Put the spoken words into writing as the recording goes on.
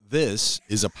This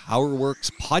is a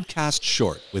PowerWorks podcast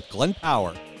short with Glenn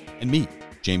Power and me,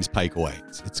 James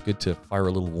Pikeway. It's good to fire a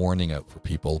little warning out for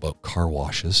people about car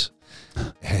washes.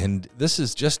 And this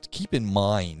is just keep in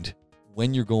mind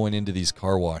when you're going into these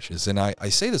car washes. And I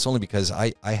say this only because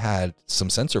I had some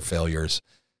sensor failures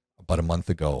about a month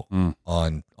ago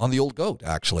on the old Goat,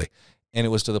 actually. And it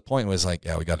was to the point where it was like,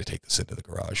 yeah, we got to take this into the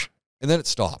garage. And then it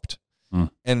stopped.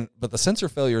 But the sensor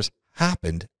failures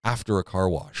happened after a car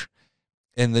wash.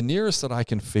 And the nearest that I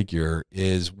can figure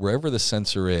is wherever the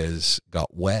sensor is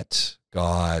got wet,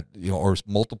 or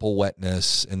multiple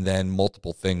wetness, and then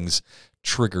multiple things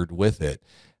triggered with it.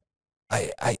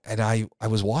 I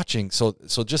was watching, so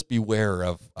just beware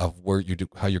of where you do,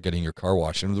 how you're getting your car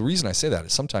washed. And the reason I say that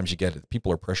is sometimes you get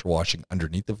people are pressure washing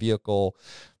underneath the vehicle.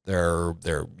 They're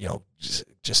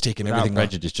just taking without everything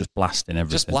prejudice, just blasting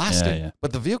everything. Just blasting. Yeah.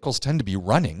 But the vehicles tend to be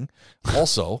running.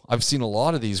 Also, I've seen a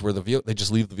lot of these where they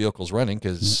just leave the vehicles running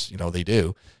because they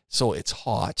do. So it's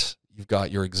hot. You've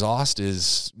got your exhaust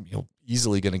is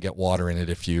easily going to get water in it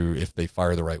if they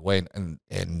fire the right way, and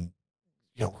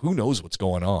who knows what's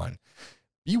going on.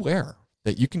 Beware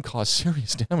that you can cause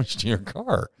serious damage to your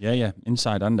car. Yeah,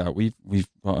 inside and out. We've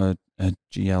got a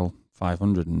GL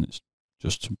 500, and it's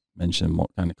just to mention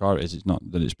what kind of car it is. It's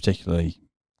not that it's particularly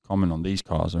common on these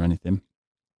cars or anything,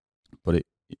 but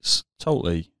it's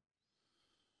totally.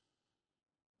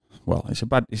 Well,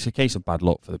 it's a case of bad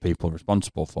luck for the people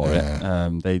responsible for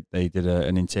it. They did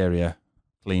an interior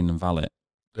clean and valet,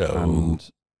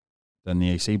 and then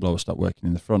the AC blower stopped working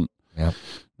in the front. Yeah.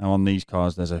 Now on these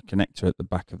cars, there's a connector at the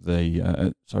back of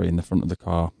in the front of the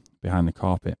car, behind the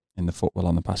carpet, in the footwell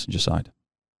on the passenger side,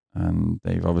 and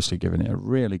they've obviously given it a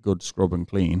really good scrub and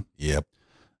clean. Yep.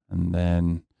 And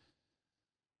then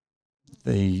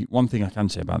the one thing I can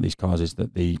say about these cars is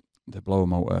that the blower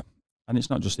motor, and it's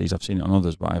not just these, I've seen it on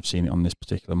others, but I've seen it on this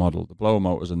particular model. The blower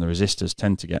motors and the resistors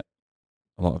tend to get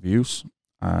a lot of use.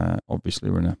 Obviously,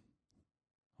 we're in a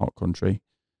hot country,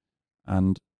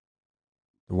 and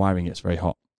the wiring gets very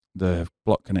hot. The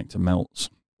block connector melts.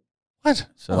 What?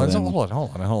 So hold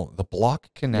on. The block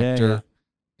connector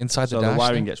inside the dash. So the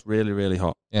wiring gets really, really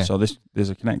hot. Yeah. So there's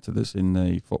a connector that's in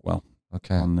the footwell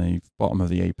on the bottom of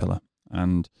the A-pillar,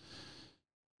 and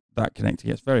that connector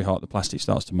gets very hot. The plastic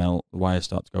starts to melt. The wires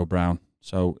start to go brown.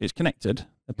 So it's connected.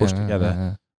 They're pushed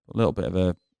together. A little bit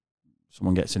of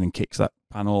someone gets in and kicks that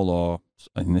panel, or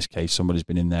in this case, somebody's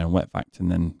been in there and wet vacuumed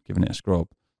and then given it a scrub.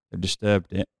 They've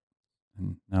disturbed it,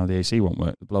 and now the AC won't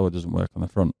work. The blower doesn't work on the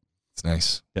front. It's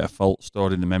nice. Get a fault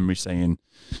stored in the memory saying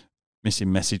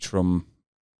missing message from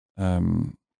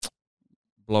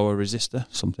blower resistor,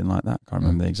 something like that. Can't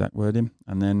remember the exact wording.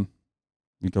 And then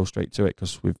we go straight to it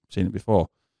because we've seen it before.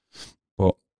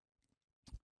 But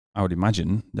I would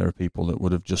imagine there are people that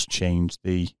would have just changed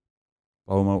the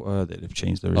blower motor, that have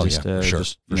changed the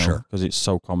resistor. For sure. Because it's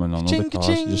so common on other cars.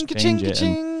 You just change it.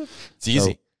 And it's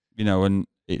easy. So, and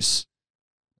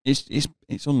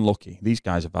it's unlucky. These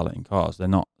guys are valeting cars. They're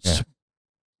not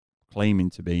claiming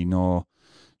to be, nor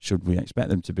should we expect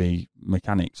them to be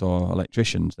mechanics or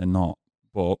electricians. They're not.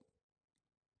 But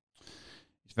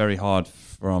it's very hard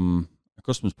from a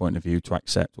customer's point of view to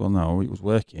accept, well, no, it was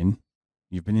working.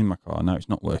 You've been in my car, now it's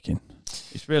not working.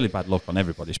 It's really bad luck on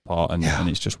everybody's part, and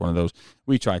it's just one of those.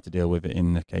 We tried to deal with it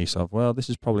in the case of, well, this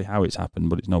is probably how it's happened,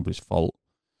 but it's nobody's fault.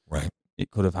 Right.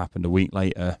 It could have happened a week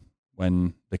later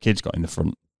when the kids got in the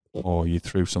front, or you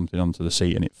threw something onto the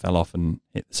seat and it fell off and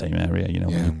hit the same area,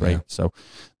 when you brake. So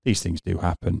these things do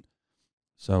happen.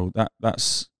 So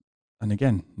that's, and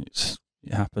again, it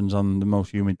happens on the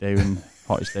most humid day and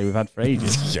hottest day we've had for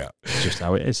ages. It's just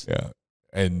how it is. Yeah.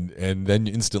 And then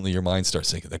instantly your mind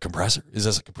starts thinking, the compressor, is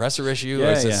this a compressor issue? Yeah,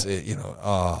 or is this,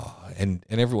 and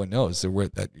everyone knows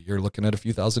that you're looking at a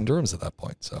few thousand dirhams at that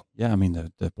point. So yeah, I mean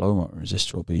the blower motor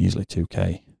resistor will be easily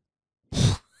 2K.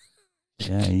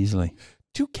 Yeah, easily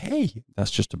 2K.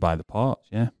 That's just to buy the parts.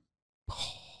 Yeah,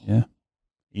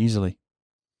 easily.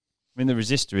 I mean the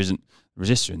resistor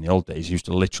in the old days used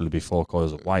to literally be 4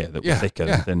 coils of wire that were thicker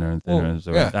and thinner and thinner as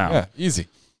they went down. Yeah, easy.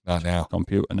 Not now.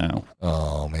 Computer now.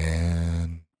 Oh,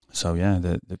 man. So, yeah,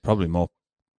 there's probably more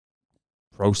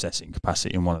processing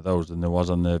capacity in one of those than there was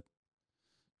on the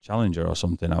Challenger or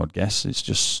something, I would guess. It's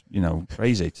just,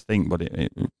 crazy to think, but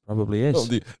it probably is.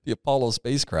 Well, the Apollo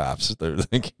spacecrafts, they're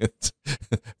thinking it's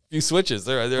a few switches.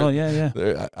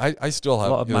 I still have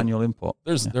a lot of manual input.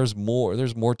 There's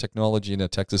more technology in a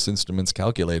Texas Instruments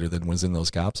calculator than was in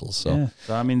those capsules. So,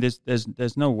 so I mean,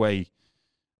 there's no way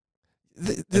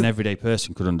an everyday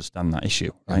person could understand that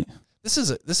issue, right? This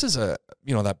is a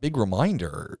that big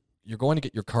reminder. You're going to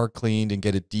get your car cleaned and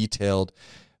get it detailed.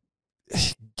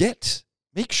 Get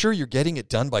make sure you're getting it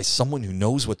done by someone who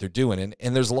knows what they're doing.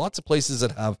 And there's lots of places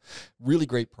that have really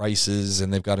great prices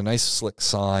and they've got a nice slick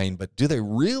sign, but do they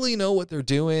really know what they're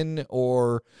doing,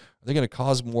 or are they going to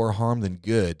cause more harm than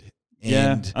good?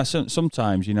 And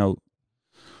sometimes,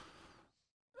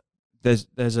 there's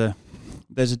a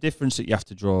difference that you have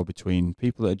to draw between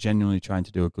people that are genuinely trying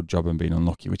to do a good job and being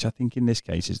unlucky, which I think in this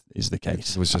case is the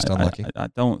case. It was just unlucky. I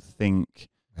don't think.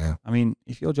 Yeah. I mean,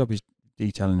 if your job is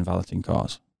detailing and valeting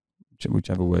cars,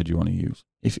 whichever word you want to use,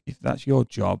 if that's your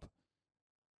job,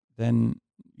 then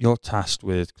you're tasked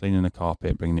with cleaning the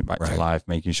carpet, bringing it back to life,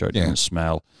 making sure it doesn't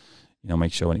smell.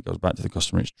 Make sure when it goes back to the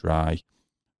customer it's dry.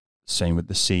 Same with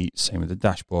the seats, same with the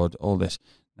dashboard, all this.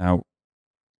 Now,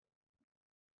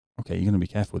 okay, you're going to be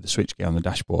careful with the switchgear on the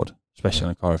dashboard, especially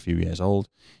on a car a few years old.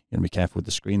 You're going to be careful with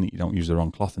the screen that you don't use the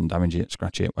wrong cloth and damage it,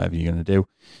 scratch it, whatever you're going to do.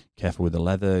 Careful with the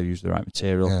leather, use the right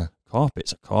material. Yeah.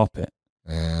 Carpet's a carpet.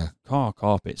 Yeah. Car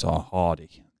carpets are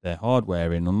hardy. They're hard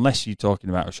wearing, unless you're talking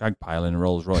about a shag pile in a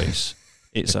Rolls Royce.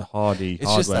 It's a hardy,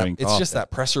 hard wearing carpet. It's just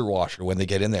that pressure washer when they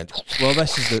get in there. Well,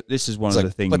 this is one of the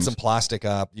things. Put some plastic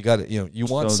up. You got to, you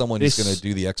want someone who's going to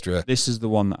do the extra. This is the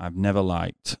one that I've never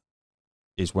liked.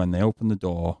 Is when they open the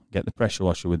door, get the pressure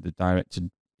washer with the directed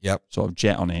sort of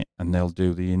jet on it, and they'll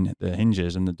do the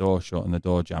hinges and the door shut and the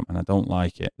door jam, and I don't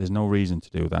like it. There's no reason to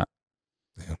do that.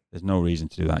 Yeah. There's no reason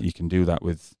to do that. You can do that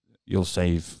you'll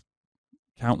save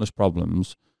countless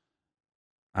problems,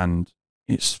 and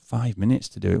it's 5 minutes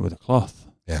to do it with a cloth.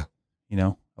 Yeah.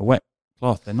 A wet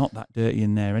cloth, they're not that dirty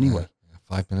in there anyway.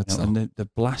 5 minutes. And they're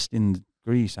blasting the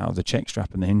grease out of the check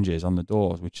strap and the hinges on the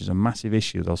doors, which is a massive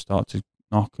issue. They'll start to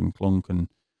knock and clunk, and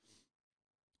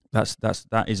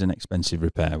that is an expensive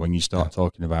repair when you start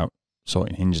talking about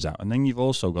sorting hinges out. And then you've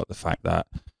also got the fact that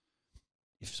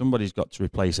if somebody's got to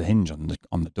replace a hinge on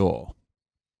the door,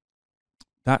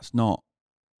 that's not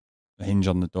a hinge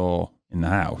on the door in the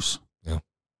house. Yeah.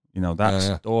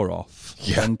 That's door off.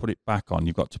 You then put it back on.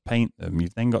 You've got to paint them.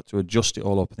 You've then got to adjust it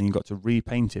all up, and then you've got to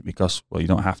repaint it because, well, you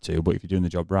don't have to, but if you're doing the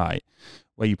job right,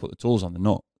 where you put the tools on the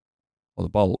nut or the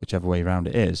bolt, whichever way around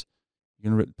it is, you're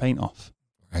going to rip the paint off.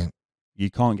 Right. You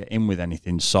can't get in with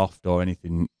anything soft or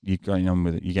anything. You're getting in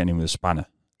with a spanner.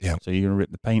 Yeah. So you're going to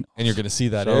rip the paint off. And you're going to see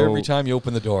that every time you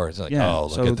open the door. It's like, oh,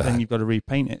 look at that. So then you've got to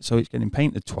repaint it. So it's getting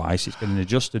painted twice. It's getting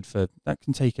adjusted that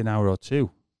can take an hour or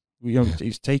two.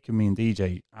 It's taken me and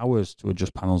DJ hours to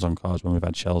adjust panels on cars when we've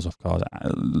had shells off cars.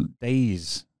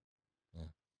 Days.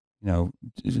 Yeah.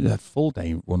 A full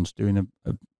day once doing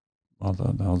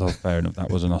although fair enough,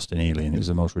 that was an Austin Healey and it was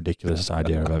the most ridiculous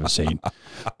idea I've ever seen.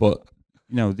 But,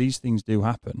 these things do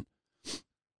happen.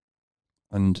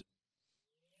 And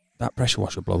that pressure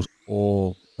washer blows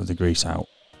all of the grease out,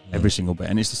 every single bit.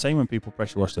 And it's the same when people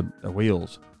pressure wash the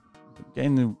wheels.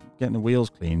 Getting the wheels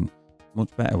clean,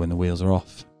 much better when the wheels are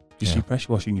off. Because you're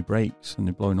pressure washing your brakes and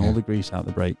they're blowing all the grease out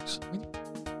the brakes.